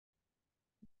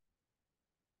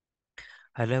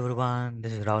Hello everyone,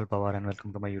 this is Rahul Pawar and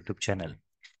welcome to my YouTube channel.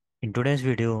 In today's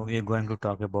video, we are going to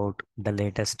talk about the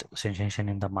latest sensation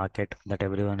in the market that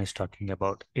everyone is talking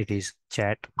about. It is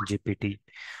Chat GPT,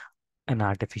 an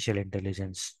artificial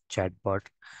intelligence chatbot,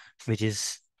 which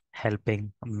is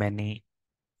helping many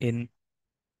in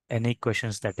any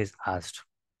questions that is asked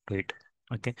to it.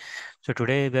 Okay, so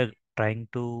today we are trying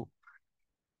to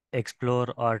explore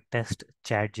or test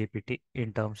Chat GPT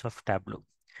in terms of Tableau.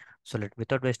 So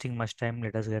without wasting much time,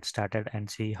 let us get started and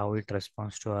see how it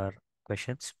responds to our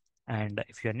questions. And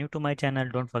if you're new to my channel,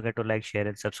 don't forget to like, share,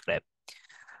 and subscribe.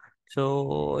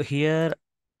 So here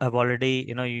I've already,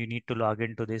 you need to log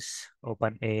into this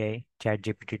OpenAI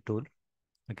ChatGPT tool.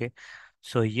 Okay.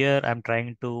 So here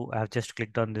I've just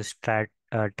clicked on this try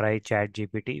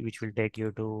ChatGPT, which will take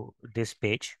you to this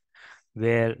page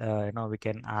where, we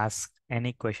can ask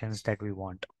any questions that we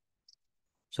want.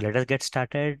 So let us get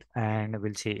started and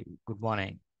we'll see. Good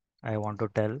morning. I want to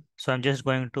tell. So I'm just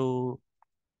going to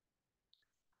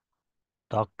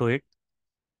talk to it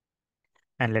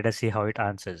and let us see how it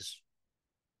answers.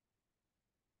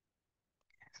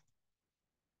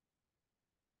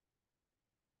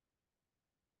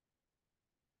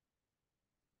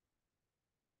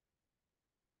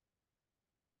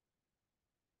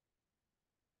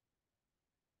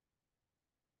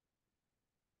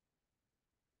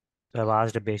 So I've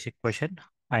asked a basic question.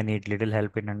 I need little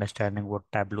help in understanding what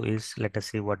Tableau is. Let us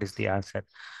see what is the answer.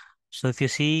 So if you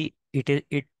see,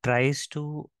 it tries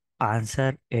to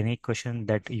answer any question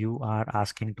that you are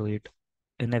asking to it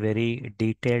in a very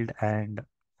detailed and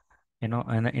in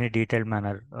a detailed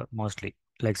manner mostly.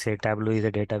 Like say Tableau is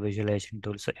a data visualization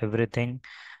tool. So everything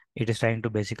it is trying to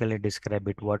basically describe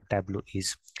it what Tableau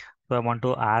is. So I want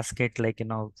to ask it like,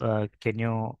 can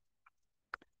you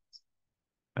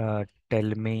tell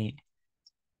me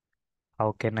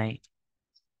how can I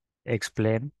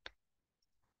explain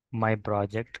my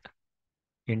project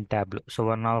in Tableau? So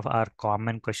one of our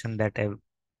common question that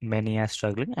many are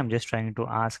struggling. I'm just trying to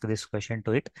ask this question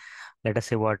to it. Let us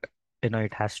see what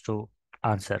it has to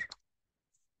answer.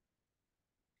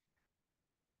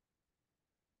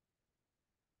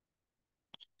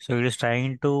 So it is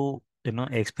trying to,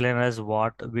 explain us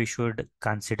what we should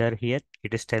consider here.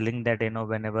 It is telling that,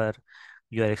 whenever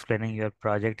you are explaining your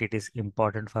project, it is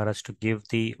important for us to give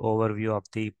the overview of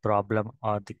the problem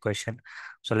or the question.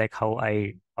 So like how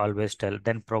I always tell,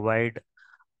 then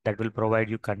that will provide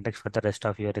you context for the rest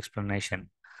of your explanation.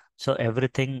 So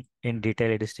everything in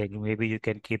detail it is taking. Maybe you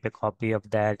can keep a copy of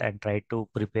that and try to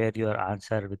prepare your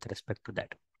answer with respect to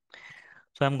that.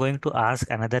 So I'm going to ask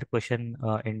another question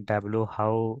in Tableau.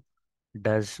 How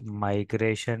does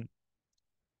migration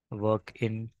work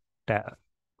in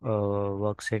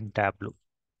works in Tableau?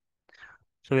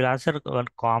 So we'll answer one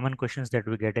common questions that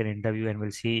we get in interview and we'll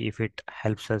see if it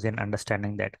helps us in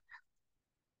understanding that.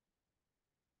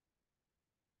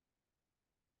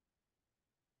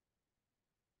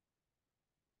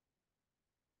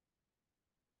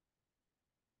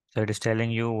 So it is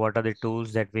telling you what are the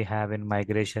tools that we have in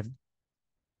migration,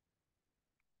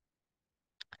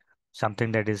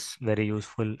 something that is very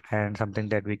useful and something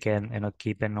that we can,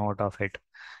 keep a note of it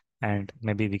and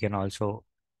maybe we can also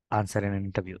answer in an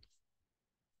interview.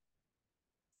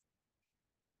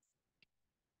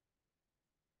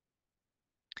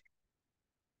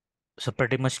 So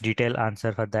pretty much detailed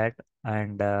answer for that.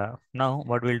 And now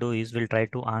what we'll do is we'll try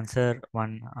to answer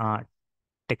one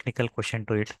technical question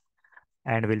to it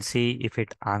and we'll see if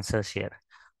it answers here.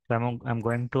 So I'm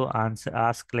going to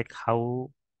ask like how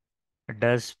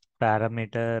does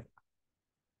parameter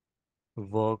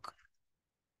work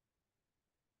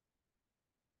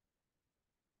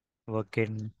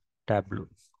in Tableau?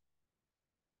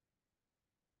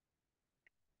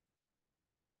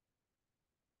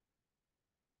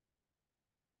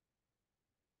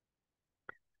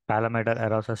 Parameter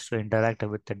allows us to interact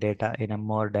with the data in a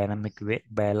more dynamic way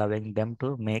by allowing them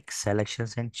to make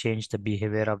selections and change the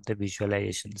behavior of the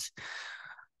visualizations.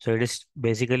 So it is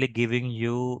basically giving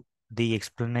you the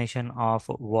explanation of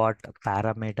what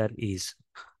parameter is.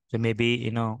 So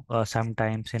maybe,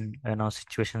 sometimes in,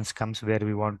 situations comes where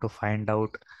we want to find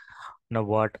out,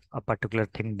 what a particular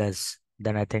thing does.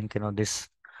 Then I think,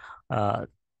 uh,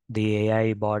 the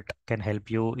AI bot can help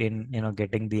you in,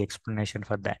 getting the explanation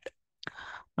for that.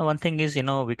 Now, one thing is,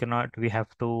 we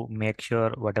have to make sure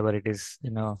whatever it is,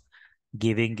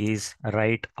 giving is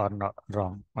right or not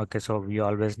wrong. Okay, so we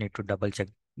always need to double check.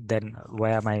 Then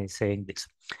why am I saying this?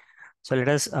 So let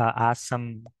us ask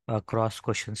some cross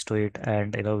questions to it,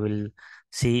 and we'll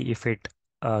see if it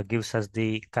gives us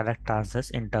the correct answers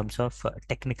in terms of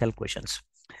technical questions.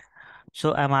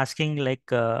 So I'm asking like,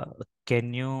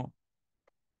 can you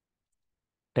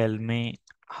tell me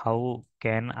how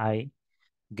can I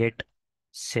get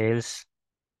sales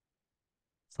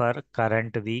for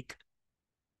current week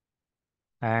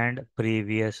and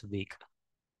previous week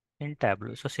in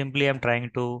Tableau. So simply I'm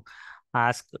trying to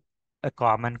ask a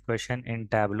common question in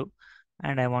Tableau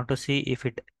and I want to see if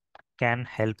it can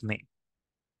help me.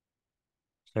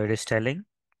 So it is telling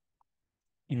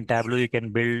in Tableau you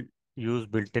can use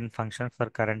built-in function for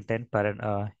current and parent.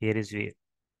 Here is where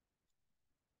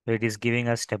so it is giving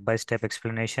us step-by-step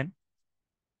explanation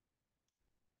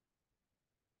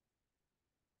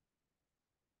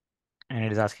and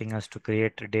it is asking us to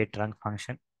create a date trunk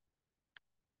function.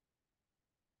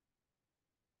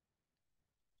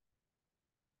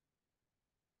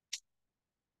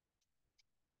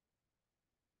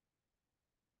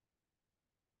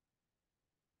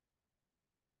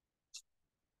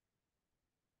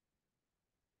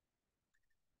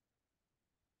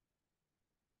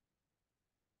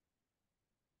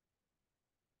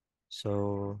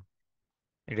 So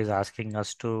it is asking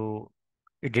us to,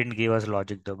 it didn't give us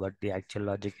logic though, but the actual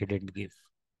logic it didn't give.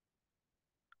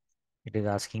 It is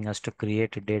asking us to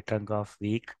create a date trunk of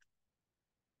week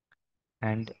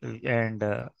and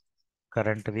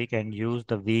current week and use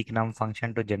the week num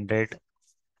function to generate.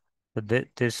 So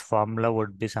this formula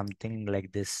would be something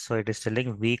like this. So it is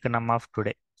telling week num of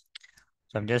today.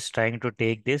 So I'm just trying to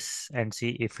take this and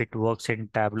see if it works in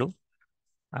Tableau.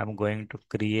 I'm going to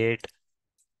create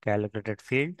calculated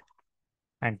field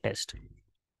and test.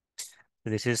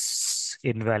 This is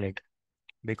invalid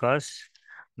because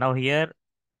now here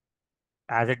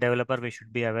as a developer we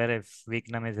should be aware if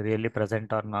week num is really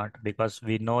present or not because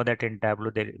we know that in Tableau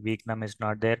the week num is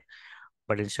not there,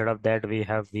 but instead of that we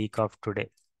have week of today.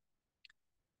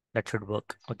 That should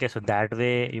work. Okay, so that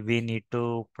way we need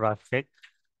to perfect.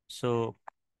 So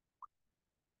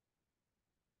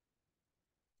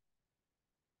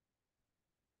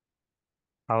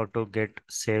how to get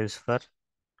sales for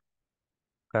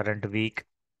current week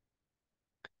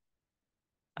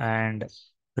and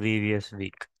previous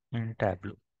week in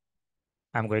Tableau.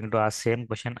 I'm going to ask same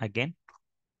question again.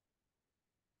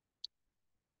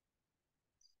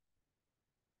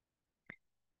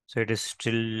 So it is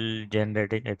still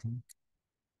generating, I think.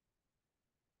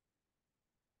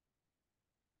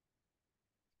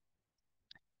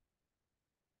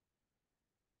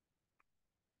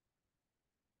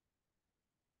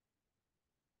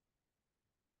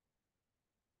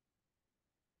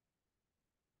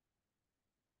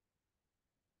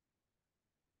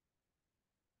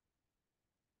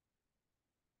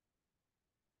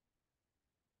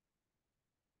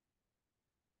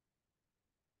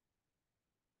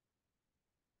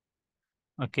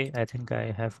 Okay, I think I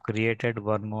have created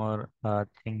one more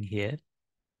thing here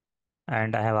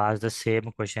and I have asked the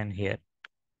same question here.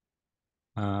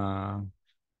 Uh,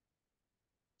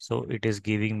 so it is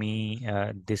giving me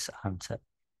this answer.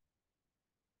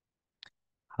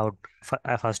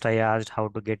 First I asked how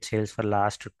to get sales for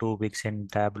last 2 weeks in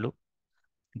Tableau.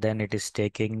 Then it is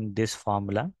taking this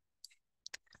formula.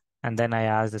 And then I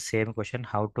asked the same question,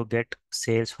 how to get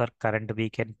sales for current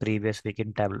week and previous week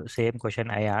in Tableau. Same question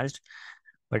I asked,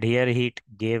 but here he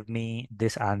gave me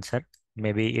this answer.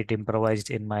 Maybe it improvised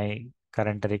in my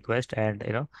current request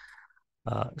and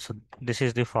so this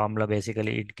is the formula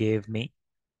basically it gave me.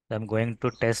 I'm going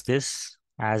to test this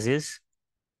as is,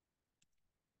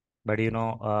 but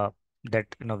that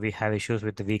we have issues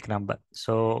with the week number.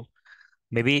 So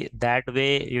maybe that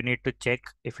way you need to check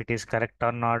if it is correct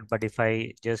or not. But if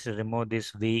I just remove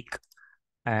this week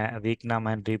num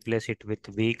and replace it with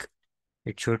week,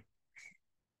 it should,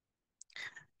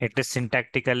 it is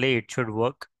syntactically, it should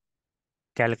work.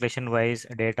 Calculation wise,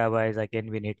 data wise, again,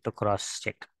 we need to cross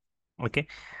check. Okay.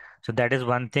 So that is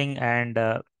one thing. And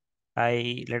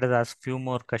let us ask few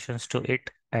more questions to it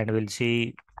and we'll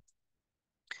see.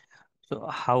 So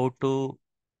how to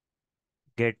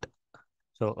get,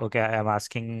 so, okay, I am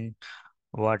asking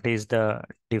what is the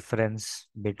difference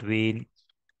between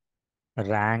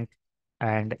rank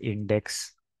and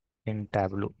index in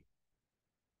Tableau.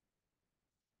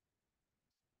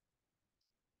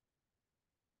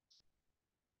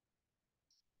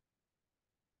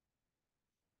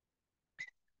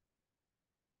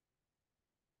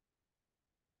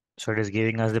 So it is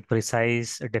giving us the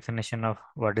precise definition of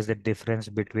what is the difference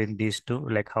between these two,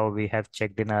 like how we have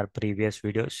checked in our previous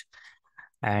videos.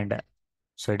 And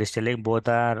so it is telling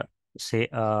say,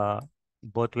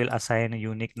 both will assign a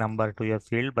unique number to your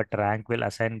field, but rank will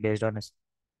assign based on a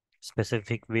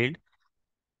specific field,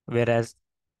 whereas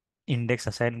index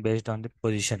assign based on the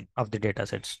position of the data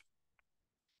sets.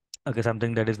 Okay,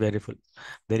 something that is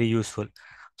very useful.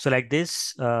 So like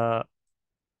this,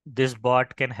 This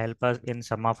bot can help us in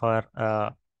some of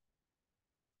our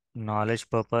knowledge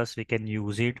purpose. We can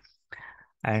use it,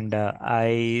 and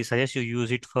I suggest you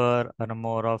use it for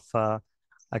more of a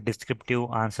descriptive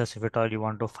answers. If at all you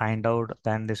want to find out,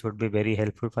 then this would be very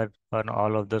helpful for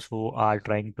all of those who are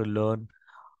trying to learn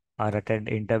or attend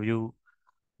interview.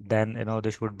 Then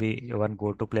this would be one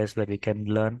go-to place where we can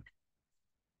learn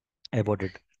about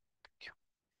it.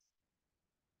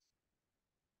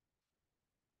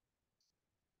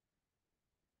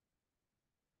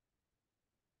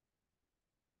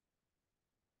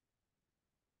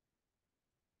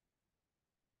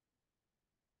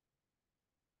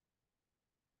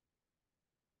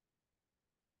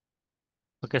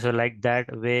 Okay, so like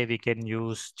that way we can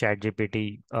use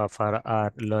ChatGPT for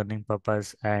our learning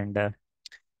purpose, and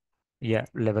yeah,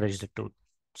 leverage the tool.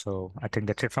 So I think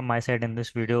that's it from my side in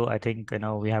this video. I think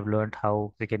we have learned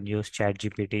how we can use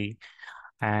ChatGPT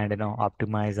and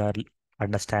optimize our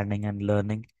understanding and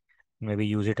learning. Maybe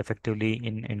use it effectively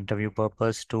in interview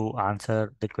purpose to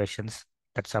answer the questions,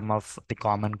 that some of the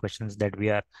common questions that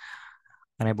we are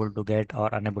unable to get or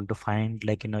unable to find,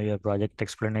 like your project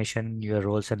explanation, your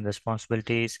roles and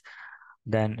responsibilities.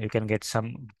 Then you can get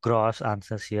some gross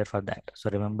answers here for that. So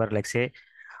remember, like say,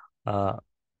 uh,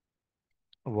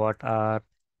 what are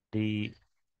the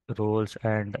roles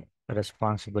and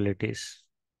responsibilities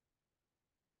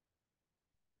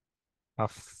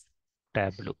of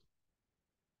Tableau?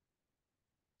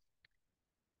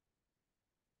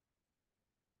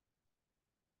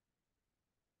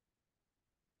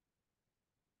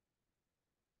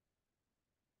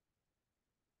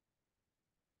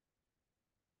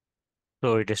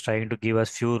 So it is trying to give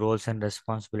us few roles and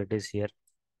responsibilities here.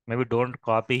 Maybe don't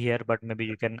copy here, but maybe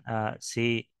you can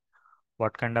see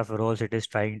what kind of roles it is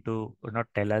trying to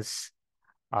tell us,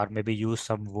 or maybe use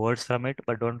some words from it,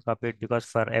 but don't copy it, because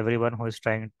for everyone who is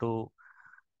trying to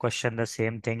question the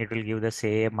same thing, it will give the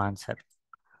same answer.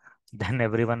 Then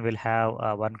everyone will have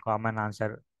one common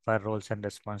answer for roles and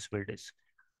responsibilities,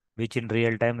 which in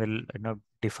real time will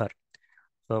differ.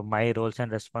 So my roles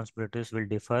and responsibilities will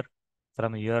differ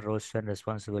from your roles and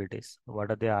responsibilities.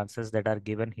 What are the answers that are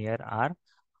given here are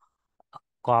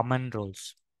common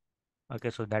roles. Okay,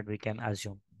 so that we can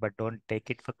assume, but don't take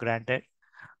it for granted.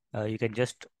 You can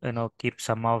just keep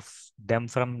some of them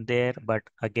from there, but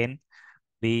again,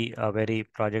 be very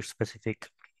project specific.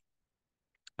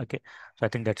 Okay, so I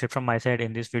think that's it from my side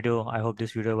in this video. I hope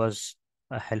this video was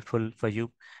helpful for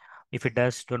you. If it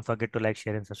does, don't forget to like,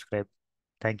 share, and subscribe.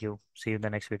 Thank you. See you in the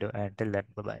next video. And till then,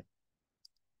 bye bye.